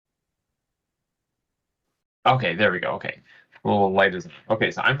Okay, there we go. Okay. A little light is okay.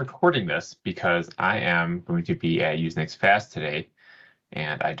 So I'm recording this because I am going to be at Usenix Fast today,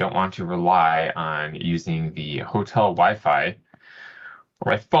 and I don't want to rely on using the hotel Wi-Fi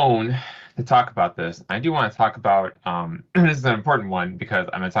or my phone to talk about this. I do want to talk about this is an important one because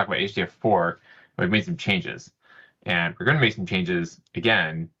I'm going to talk about HDF4. We've made some changes, and we're going to make some changes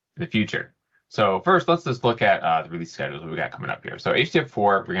again in the future. So first, let's just look at the release schedules we got coming up here. So HDF4,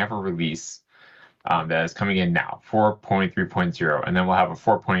 we're going to have a release that is coming in now, 4.3.0, and then we'll have a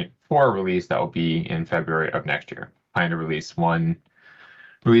 4.4 release that will be in February of next year. Plan to release one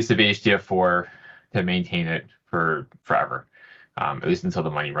release of HDF4 to maintain it for forever, at least until the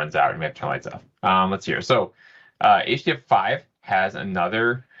money runs out and we have to turn lights off. Let's see here. So HDF5 has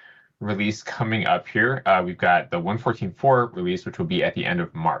another release coming up here. We've got the 1.14.4 release, which will be at the end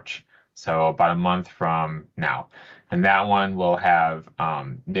of March. So about a month from now. And that one will have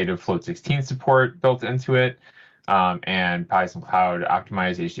native Float 16 support built into it, and probably some cloud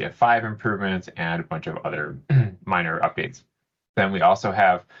optimized HDF5 improvements and a bunch of other minor updates. Then we also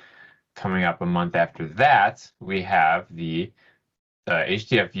have coming up a month after that, we have the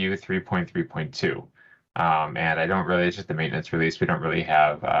HDF View 3.3.2. And I don't really, it's just the maintenance release. We don't really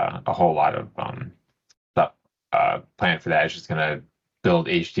have a whole lot of stuff planned for that. It's just going to build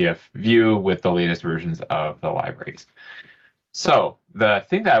HDF View with the latest versions of the libraries. So the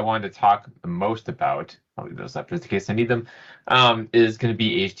thing that I wanted to talk the most about, I'll leave those up just in case I need them, is going to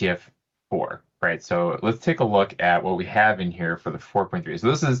be HDF4, right? So let's take a look at what we have in here for the 4.3. So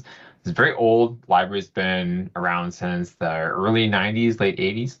this is very old. Library's been around since the early 90s, late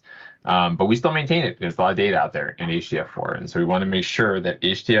 80s, but we still maintain it. There's a lot of data out there in HDF4, and so we want to make sure that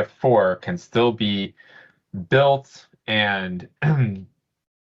HDF4 can still be built and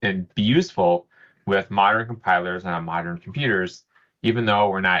and be useful with modern compilers and on modern computers, even though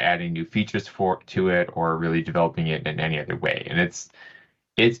we're not adding new features to it or really developing it in any other way. And it's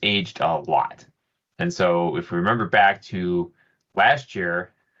aged a lot. And so if we remember back to last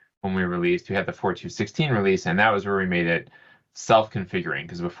year when we released, we had the 4.2.16 release, and that was where we made it self-configuring.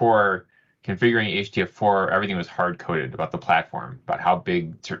 Because before configuring HDF4, everything was hard-coded about the platform, about how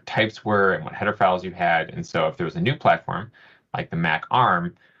big certain types were and what header files you had. And so if there was a new platform, like the Mac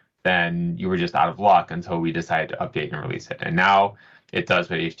ARM, then you were just out of luck until we decided to update and release it. And now it does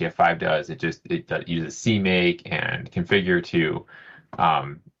what HDF5 does. It uses CMake and configure to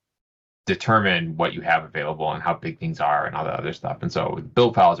determine what you have available and how big things are and all that other stuff. And so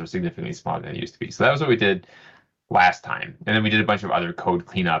build files are significantly smaller than they used to be. So that was what we did last time. And then we did a bunch of other code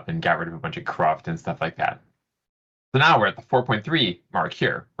cleanup and got rid of a bunch of cruft and stuff like that. So now we're at the 4.3 mark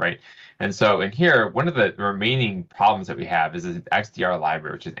here, right? And so in here, one of the remaining problems that we have is this XDR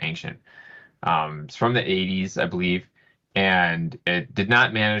library, which is ancient. It's from the 80s, I believe, and it did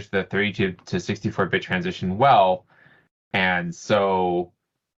not manage the 32 to 64-bit transition well. And so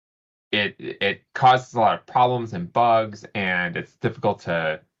it causes a lot of problems and bugs, and it's difficult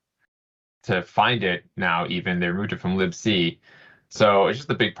to find it now. Even they removed it from libc. So it's just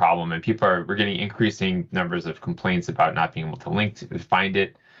a big problem, and we're getting increasing numbers of complaints about not being able to link to find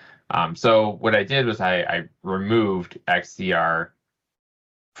it. So what I did was I removed XDR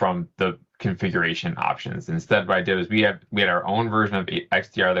from the configuration options. Instead, what I did was we had our own version of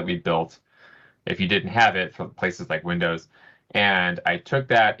XDR that we built if you didn't have it for places like Windows. And I took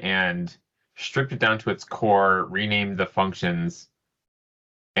that and stripped it down to its core, renamed the functions,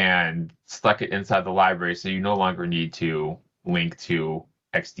 and stuck it inside the library so you no longer need to link to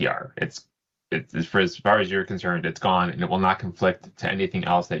XDR. It's for as far as you're concerned, it's gone, and it will not conflict to anything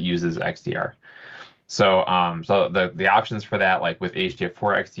else that uses XDR. So so the options for that, like with HDF4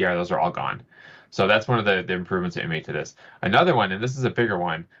 XDR, those are all gone. So that's one of the improvements that we made to this. Another one, and this is a bigger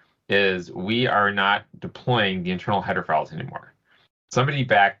one, is we are not deploying the internal header files anymore. Somebody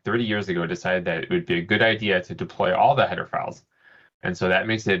back 30 years ago decided that it would be a good idea to deploy all the header files. And so that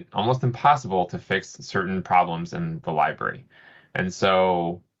makes it almost impossible to fix certain problems in the library. And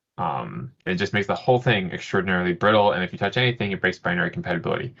so it just makes the whole thing extraordinarily brittle. And if you touch anything, it breaks binary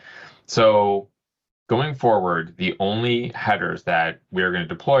compatibility. So going forward, the only headers that we are going to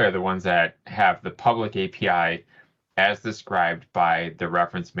deploy are the ones that have the public API as described by the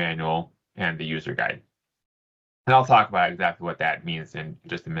reference manual and the user guide. And I'll talk about exactly what that means in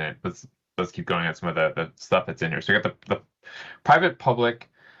just a minute. Let's keep going on some of the stuff that's in here. So we got the private public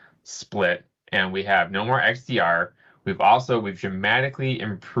split, and we have no more XDR. We've dramatically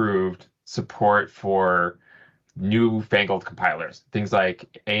improved support for newfangled compilers, things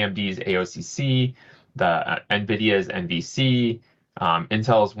like AMD's AOCC, the NVIDIA's NVC,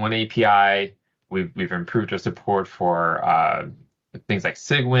 Intel's OneAPI. We've improved our support for things like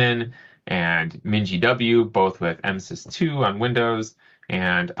Cygwin, and MinGW, both with MSys2 on Windows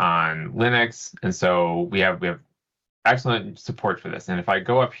and on Linux. And so we have excellent support for this. And if I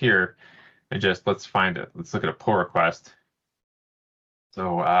go up here and just let's look at a pull request.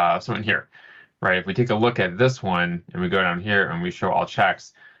 So in here, right? If we take a look at this one and we go down here and we show all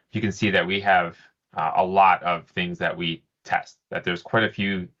checks, you can see that we have a lot of things that we test, that there's quite a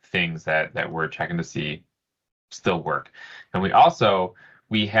few things that we're checking to see still work. And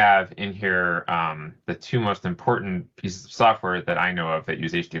we have in here the two most important pieces of software that I know of that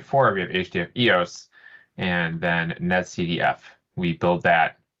use HDF4. We have HDF EOS and then NetCDF. We build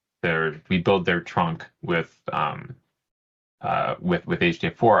their trunk with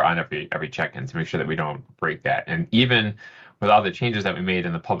HDF4 on every check-in to make sure that we don't break that. And even with all the changes that we made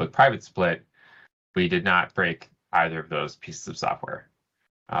in the public-private split, we did not break either of those pieces of software.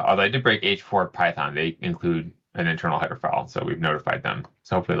 Although I did break H4 Python, they include an internal header file, so we've notified them.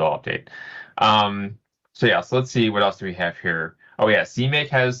 So hopefully they'll update. So let's see, what else do we have here? Oh yeah, CMake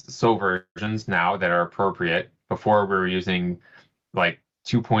has SO versions now that are appropriate. Before we were using like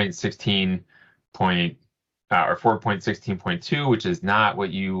 2.16 or 4.16.2, which is not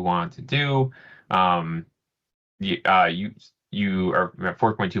what you want to do. You are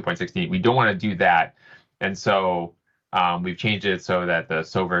 4.2.16. We don't want to do that, and so we've changed it so that the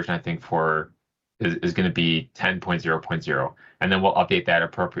SO version I think is going to be 10.0.0, and then we'll update that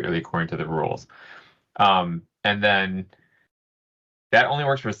appropriately according to the rules. And then that only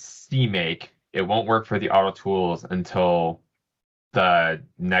works for CMake. It won't work for the auto tools until the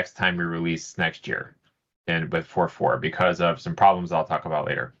next time we release next year, and with 4.4 because of some problems I'll talk about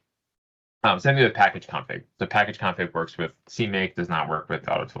later. Same thing with package config. The package config works with CMake, does not work with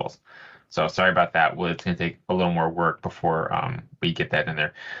auto tools. So sorry about that. Well, it's going to take a little more work before we get that in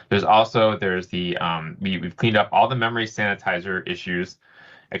there. There's the we've cleaned up all the memory sanitizer issues,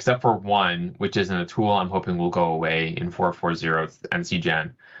 except for one, which isn't a tool I'm hoping will go away in 4.4.0, it's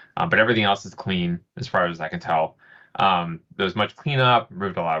NCGen. But everything else is clean as far as I can tell. There's much cleanup,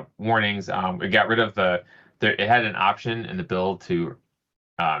 removed a lot of warnings. We got rid of it had an option in the build to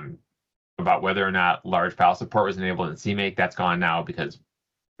about whether or not large file support was enabled in CMake. That's gone now because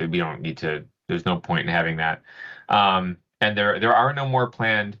we don't need to, there's no point in having that. And there are no more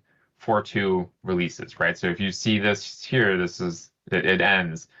planned 4.2 releases, right? So if you see this here, it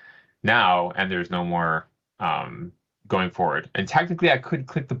ends now and there's no more going forward. And technically I could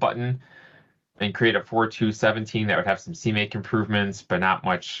click the button and create a 4.2.17 that would have some CMake improvements, but not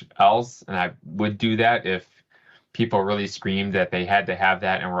much else. And I would do that if people really screamed that they had to have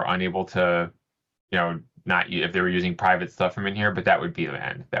that and were unable to, if they were using private stuff from in here, but that would be the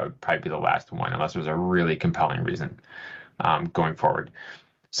end. That would probably be the last one, unless there's a really compelling reason going forward.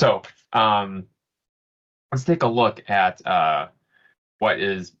 So let's take a look at what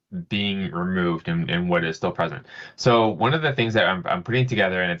is being removed and what is still present. So one of the things that I'm putting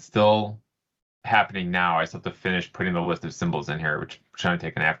together, and it's still happening now, I still have to finish putting the list of symbols in here, which should only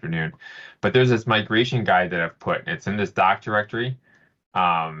take an afternoon. But there's this migration guide that I've put. It's in this doc directory.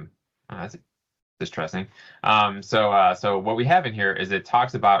 That's distressing. So what we have in here is it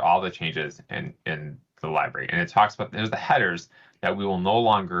talks about all the changes in the library, and it talks about there's the headers that we will no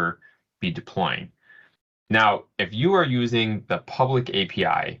longer be deploying. Now, if you are using the public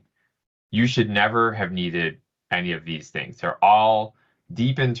API, you should never have needed any of these things. They're all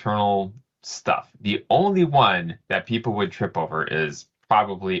deep internal stuff. The only one that people would trip over is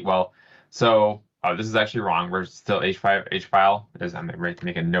probably, this is actually wrong. We're still hfile. I'm ready to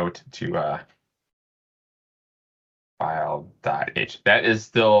make a note to file.h. That is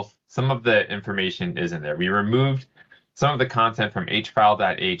still, some of the information is in there. We removed some of the content from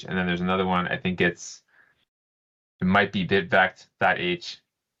hfile.h, and then there's another one, I think it might be bitvect.h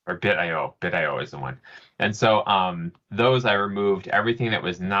or bit.io. Bit.io is the one. And so those I removed, everything that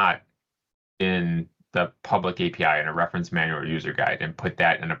was not in the public API in a reference manual or user guide, and put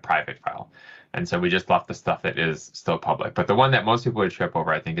that in a private file. And so we just left the stuff that is still public. But the one that most people would trip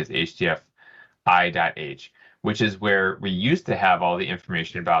over, I think, is HDFI.h, which is where we used to have all the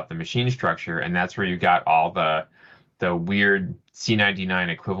information about the machine structure, and that's where you got all the weird C99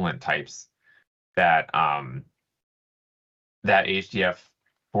 equivalent types that that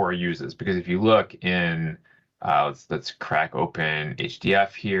HDF4 uses. Because if you look in, let's crack open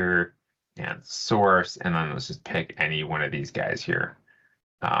HDF here, and source, and then let's just pick any one of these guys here.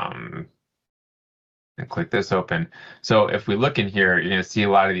 And click this open. So if we look in here, you're going to see a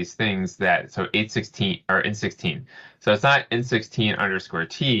lot of these things so 816 or N16. So it's not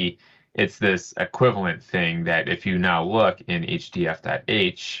N16_T, it's this equivalent thing that if you now look in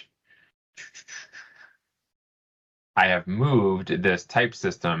HDF.h, I have moved this type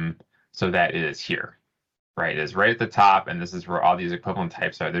system so that it is here, right? It is right at the top, and this is where all these equivalent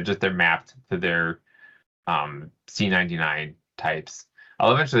types are. They're mapped to their C99 types.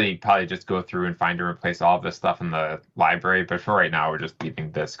 I'll eventually probably just go through and find and replace all of this stuff in the library, but for right now, we're just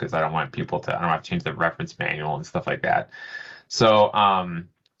leaving this because I don't want people to, I don't have to change the reference manual and stuff like that. So,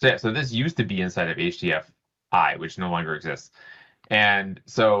 yeah, so this used to be inside of HDF-I, which no longer exists. And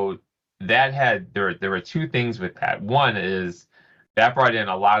so that had, there were two things with that. One is that brought in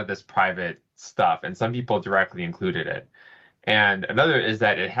a lot of this private stuff, and some people directly included it. And another is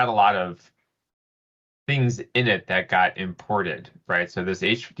that it had a lot of things in it that got imported, right? So this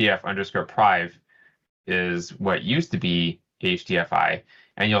HDF_priv is what used to be HDFI,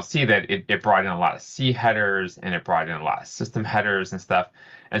 and you'll see that it brought in a lot of C headers and it brought in a lot of system headers and stuff.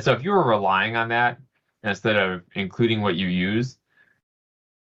 And so if you were relying on that instead of including what you use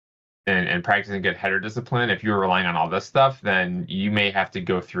and practicing good header discipline, if you were relying on all this stuff, then you may have to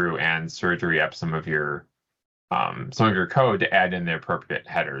go through and surgery up some of your code to add in the appropriate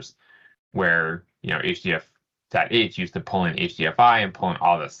headers, where HDF.h used to pull in HDFI and pull in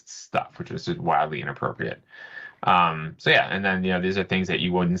all this stuff, which was just wildly inappropriate. So yeah, and then these are things that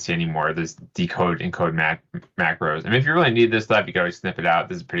you wouldn't see anymore. This decode, encode macros. I mean, if you really need this stuff, you can always snip it out.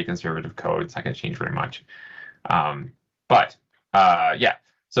 This is pretty conservative code. It's not going to change very much. Yeah.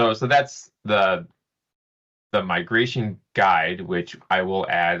 So that's the migration guide, which I will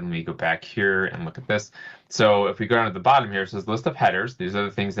add. Let me go back here and look at this. So if we go down to the bottom here, it says list of headers. These are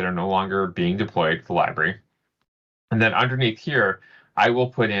the things that are no longer being deployed to the library. And then underneath here, I will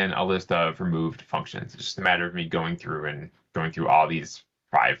put in a list of removed functions. It's just a matter of me going through all these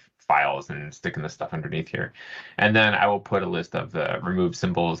 5 files and sticking the stuff underneath here. And then I will put a list of the removed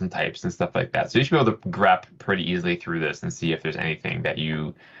symbols and types and stuff like that. So you should be able to grep pretty easily through this and see if there's anything that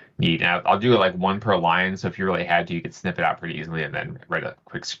you need. And I'll do it like 1 per line. So if you really had to, you could snip it out pretty easily and then write a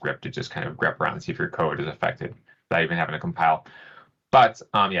quick script to just kind of grep around and see if your code is affected without even having to compile. But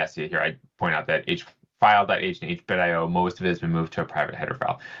yeah, see here, I point out that file.h and h.bit.io, most of it has been moved to a private header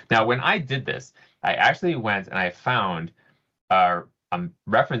file. Now, when I did this, I actually went and I found a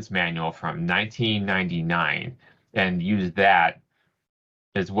reference manual from 1999 and used that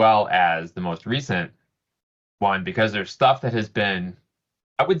as well as the most recent one, because there's stuff that has been,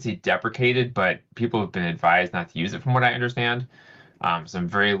 I wouldn't say deprecated, but people have been advised not to use it from what I understand. Some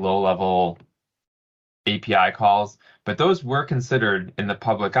very low-level API calls, but those were considered in the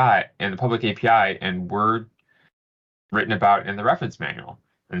public API and were written about in the reference manual.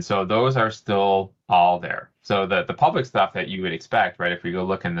 And so those are still all there. So the public stuff that you would expect, right? If we go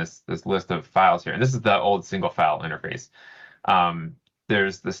look in this list of files here, and this is the old single file interface.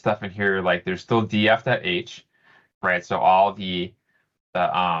 There's the stuff in here, like there's still df.h, right? So all the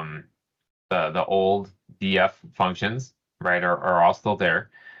old df functions, right, are all still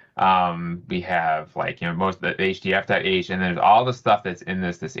there. We have most of the hdf.h, and there's all the stuff that's in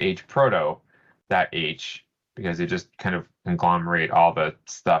this hproto.h, because they just kind of conglomerate all the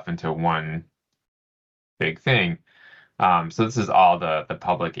stuff into one big thing. So this is all the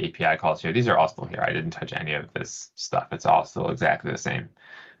public API calls here. These are all still here. I didn't touch any of this stuff. It's all still exactly the same.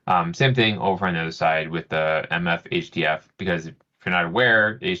 Same thing over on the other side with the mf HDF, because if you're not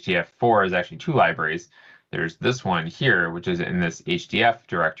aware, HDF4 is actually 2 libraries. There's this one here, which is in this HDF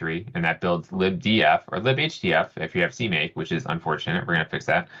directory, and that builds libdf or libhdf if you have CMake, which is unfortunate. We're going to fix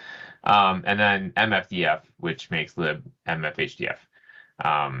that. And then mfdf, which makes libmfhdf.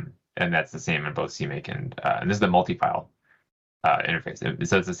 And that's the same in both CMake and this is the multi-file interface.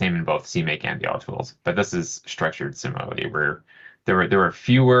 So it's the same in both CMake and the tools. But this is structured similarly, where there were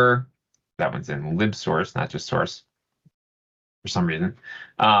fewer. That one's in libsource, not just source, for some reason.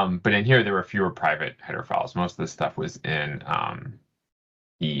 But in here, there were fewer private header files. Most of this stuff was in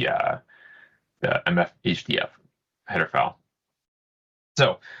the mfhdf header file.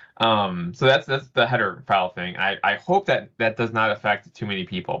 So that's the header file thing. I hope that does not affect too many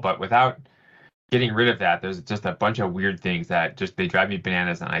people, but without getting rid of that, there's just a bunch of weird things that they drive me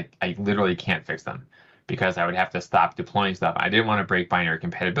bananas, and I literally can't fix them because I would have to stop deploying stuff. I didn't want to break binary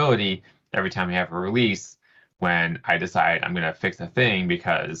compatibility every time we have a release when I decide I'm going to fix a thing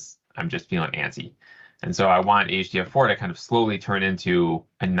because I'm just feeling antsy. And so I want HDF4 to kind of slowly turn into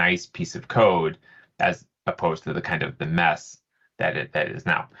a nice piece of code as opposed to the mess that it is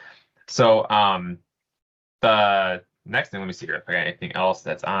now. So the next thing, let me see here if I got anything else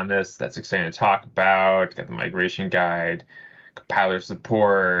that's on this that's exciting to talk about. Got the migration guide, compiler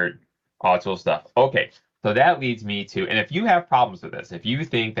support, all that sort of stuff. Okay, So that leads me to, and if you have problems with this, if you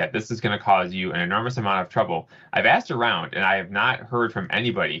think that this is going to cause you an enormous amount of trouble, I've asked around and I have not heard from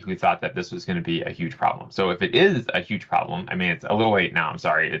anybody who thought that this was going to be a huge problem. So if it is a huge problem, I mean, it's a little late now. I'm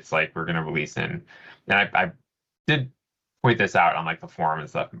sorry. It's like we're going to release in, and I did point this out on like the forum and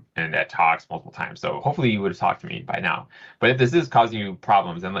stuff and at talks multiple times. So hopefully you would have talked to me by now. But if this is causing you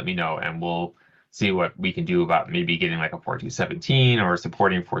problems, then let me know and we'll see what we can do about maybe getting like a 4217 or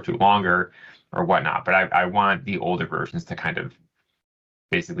supporting 42 longer or whatnot. But I want the older versions to kind of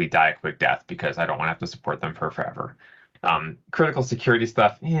basically die a quick death because I don't want to have to support them for forever. Critical security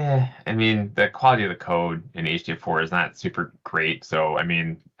stuff, yeah. I mean, the quality of the code in HDF4 is not super great. So, I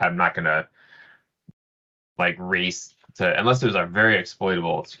mean, I'm not going to like race to, unless there's a very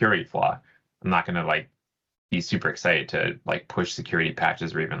exploitable security flaw, I'm not going to like be super excited to like push security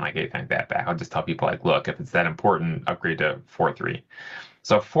patches or even like anything like that back. I'll just tell people like, look, if it's that important, upgrade to 4.3.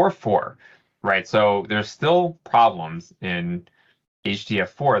 So 4.4, right? So there's still problems in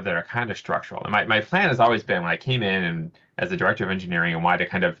HDF4 that are kind of structural. And my plan has always been when I came in and as the director of engineering and wanted to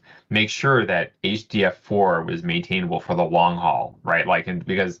kind of make sure that HDF4 was maintainable for the long haul, right? Like, and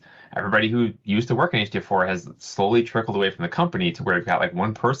because everybody who used to work in HDF4 has slowly trickled away from the company to where we've got like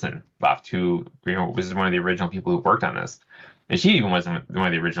one person left who, was one of the original people who worked on this. And she even wasn't one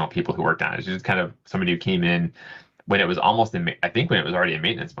of the original people who worked on it. She was kind of somebody who came in when it was almost in, I think when it was already in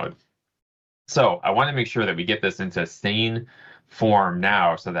maintenance mode. So I want to make sure that we get this into sane form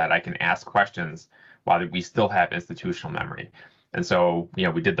now so that I can ask questions while we still have institutional memory. And so,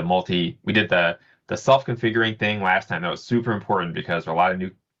 we did the self-configuring thing last time. That was super important because there are a lot of new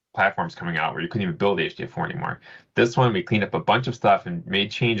platforms coming out where you couldn't even build HDF4 anymore. This one, we cleaned up a bunch of stuff and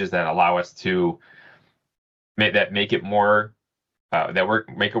made changes that allow us to make it more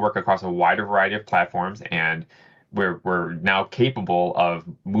make it work across a wider variety of platforms, and we're now capable of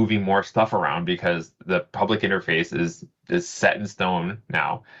moving more stuff around because the public interface is set in stone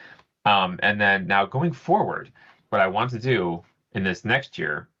now. And then now going forward, what I want to do in this next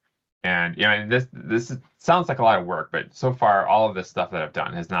year, and and this sounds like a lot of work, but so far all of this stuff that I've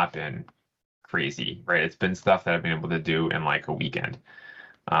done has not been crazy, right? It's been stuff that I've been able to do in like a weekend.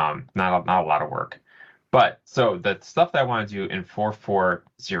 Not a lot of work. But so the stuff that I want to do in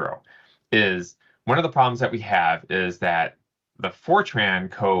 4.4.0 is one of the problems that we have is that the Fortran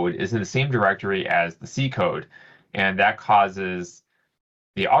code is in the same directory as the C code, and that causes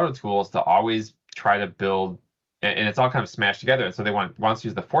the auto tools to always try to build, and it's all kind of smashed together. And so they wants to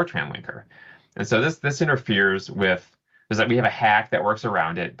use the Fortran linker, and so this interferes with. Is that we have a hack that works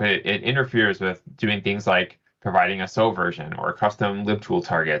around it, but it interferes with doing things like providing a SO version or custom libtool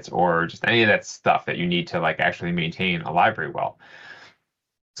targets or just any of that stuff that you need to like actually maintain a library well.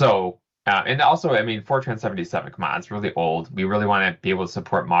 So, and also, I mean, Fortran 77, come on, it's really old. We really want to be able to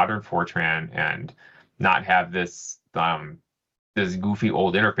support modern Fortran and not have this this goofy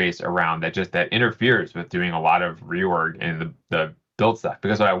old interface around that interferes with doing a lot of reorg in the build stuff.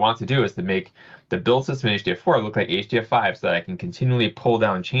 Because what I want to do is to make the build system in HDF4 look like HDF5 so that I can continually pull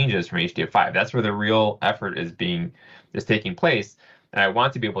down changes from HDF5. That's where the real effort is taking place. And I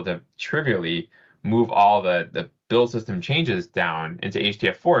want to be able to trivially move all the build system changes down into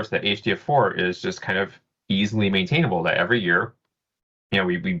HDF4 so that HDF4 is just kind of easily maintainable, that every year,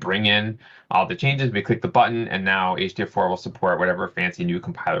 we bring in all the changes, we click the button, and now HDF4 will support whatever fancy new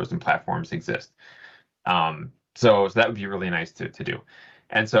compilers and platforms exist. So that would be really nice to do.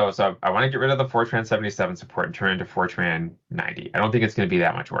 And so I want to get rid of the Fortran 77 support and turn it into Fortran 90. I don't think it's going to be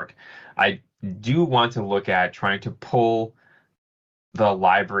that much work. I do want to look at trying to pull the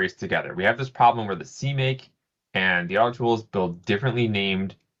libraries together. We have this problem where the CMake and the auto tools build differently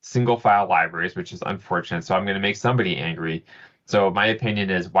named single file libraries, which is unfortunate. So I'm going to make somebody angry. So my opinion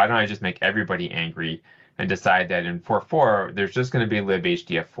is, why don't I just make everybody angry and decide that in 4.4, there's just going to be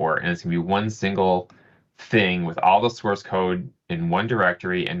libhdf4, and it's going to be one single thing with all the source code in one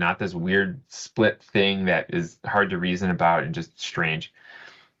directory and not this weird split thing that is hard to reason about and just strange.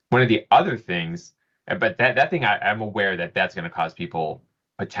 One of the other things, but that thing, I'm aware that that's going to cause people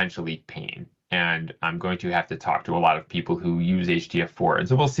potentially pain. And I'm going to have to talk to a lot of people who use HDF4. And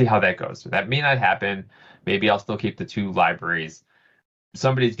so we'll see how that goes. So that may not happen. Maybe I'll still keep the two libraries.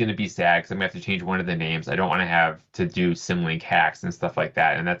 Somebody's going to be sad because I'm going to have to change one of the names. I don't want to have to do symlink hacks and stuff like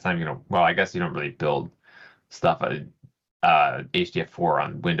that. And that's not going to, well, I guess you don't really build stuff HDF4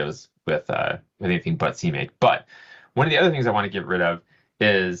 on Windows with anything but CMake. But one of the other things I want to get rid of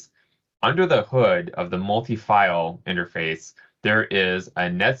is under the hood of the multi-file interface, there is a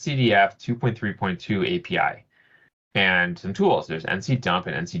netcdf 2.3.2 API and some tools. There's ncdump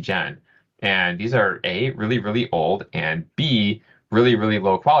and ncgen. And these are A, really, really old, and B, really, really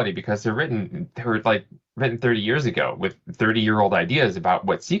low quality because they were like written 30 years ago with 30-year-old ideas about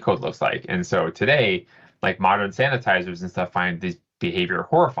what C code looks like. And so today, like modern sanitizers and stuff find this behavior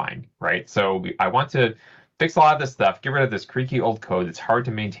horrifying, right? So I want to fix a lot of this stuff, get rid of this creaky old code that's hard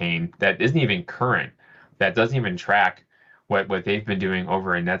to maintain, that isn't even current, that doesn't even track what they've been doing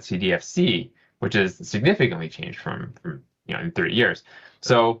over in netcdfc, which is significantly changed from in 30 years.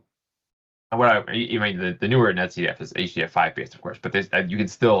 So you mean the newer netcdf is HDF5 based, of course, but you can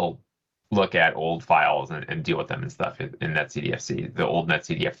still look at old files and deal with them and stuff in netcdfc, the old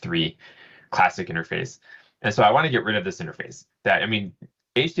netcdf3 classic interface. And so I want to get rid of this interface.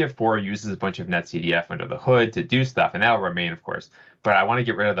 HDF4 uses a bunch of netcdf under the hood to do stuff, and that'll remain, of course. But I want to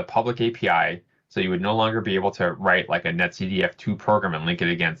get rid of the public API, so you would no longer be able to write like a netcdf2 program and link it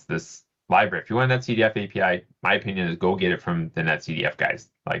against this library. If you want a netcdf API, my opinion is go get it from the netcdf guys.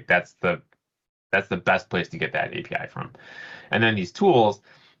 Like that's the best place to get that API from. And then these tools,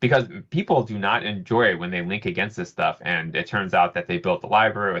 because people do not enjoy when they link against this stuff, and it turns out that they built the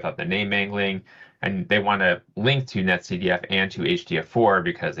library without the name mangling, and they want to link to netcdf and to HDF4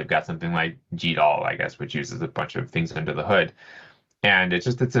 because they've got something like GDAL, I guess, which uses a bunch of things under the hood. And it's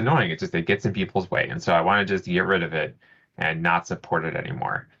annoying. It gets in people's way. And so I want to just get rid of it and not support it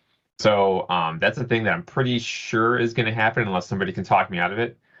anymore. So that's the thing that I'm pretty sure is going to happen unless somebody can talk me out of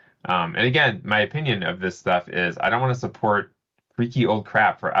it. And again, my opinion of this stuff is I don't want to support freaky old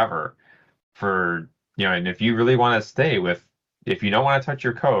crap forever and if you really want to if you don't want to touch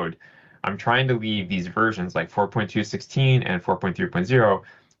your code, I'm trying to leave these versions like 4.216 and 4.3.0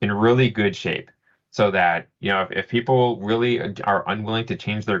 in really good shape so that, if people really are unwilling to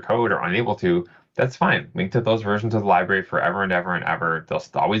change their code or unable to, that's fine. Link to those versions of the library forever and ever and ever. They'll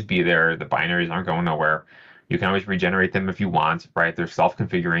always be there. The binaries aren't going nowhere. You can always regenerate them if you want, right? They're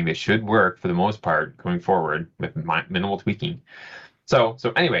self-configuring. They should work for the most part going forward with minimal tweaking. So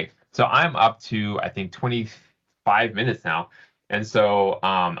anyway, so I'm up to, I think, 25 minutes now. And so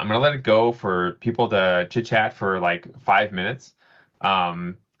I'm going to let it go for people to chit chat for like 5 minutes.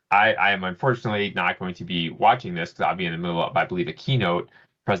 I am unfortunately not going to be watching this because I'll be in the middle of, I believe, a keynote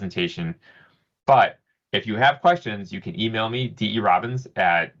presentation. But if you have questions, you can email me,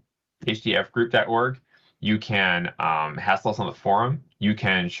 derobbins@hdfgroup.org. You can hassle us on the forum. You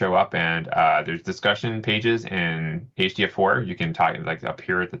can show up and there's discussion pages in HDF4. You can talk like up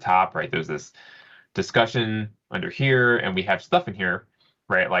here at the top, right? There's this discussion under here, and we have stuff in here,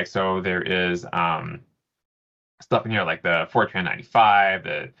 right? Like, so there is stuff in here like the Fortran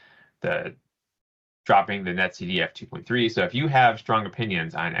 95, the dropping the netcdf 2.3. So if you have strong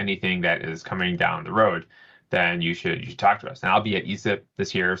opinions on anything that is coming down the road, then you should talk to us. And I'll be at ESIP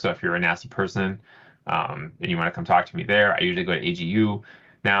this year, so if you're a NASA person and you want to come talk to me there, I usually go to AGU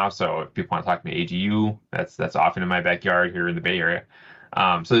now. So if people want to talk to me at AGU, that's often in my backyard here in the Bay Area.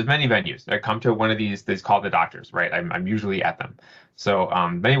 So there's many venues. I come to one of these called the doctors, right? I'm usually at them. So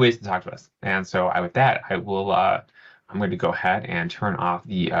many ways to talk to us. And so with that, I will I'm going to go ahead and turn off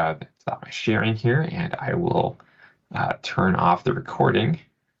stop my sharing here, and I will turn off the recording.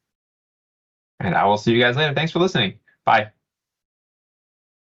 And I will see you guys later. Thanks for listening. Bye.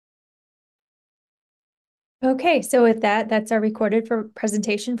 Okay, so with that, that's our recorded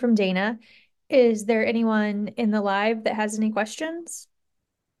presentation from Dana. Is there anyone in the live that has any questions?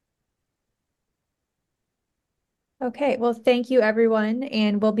 Okay, well, thank you everyone,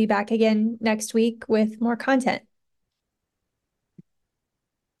 and we'll be back again next week with more content.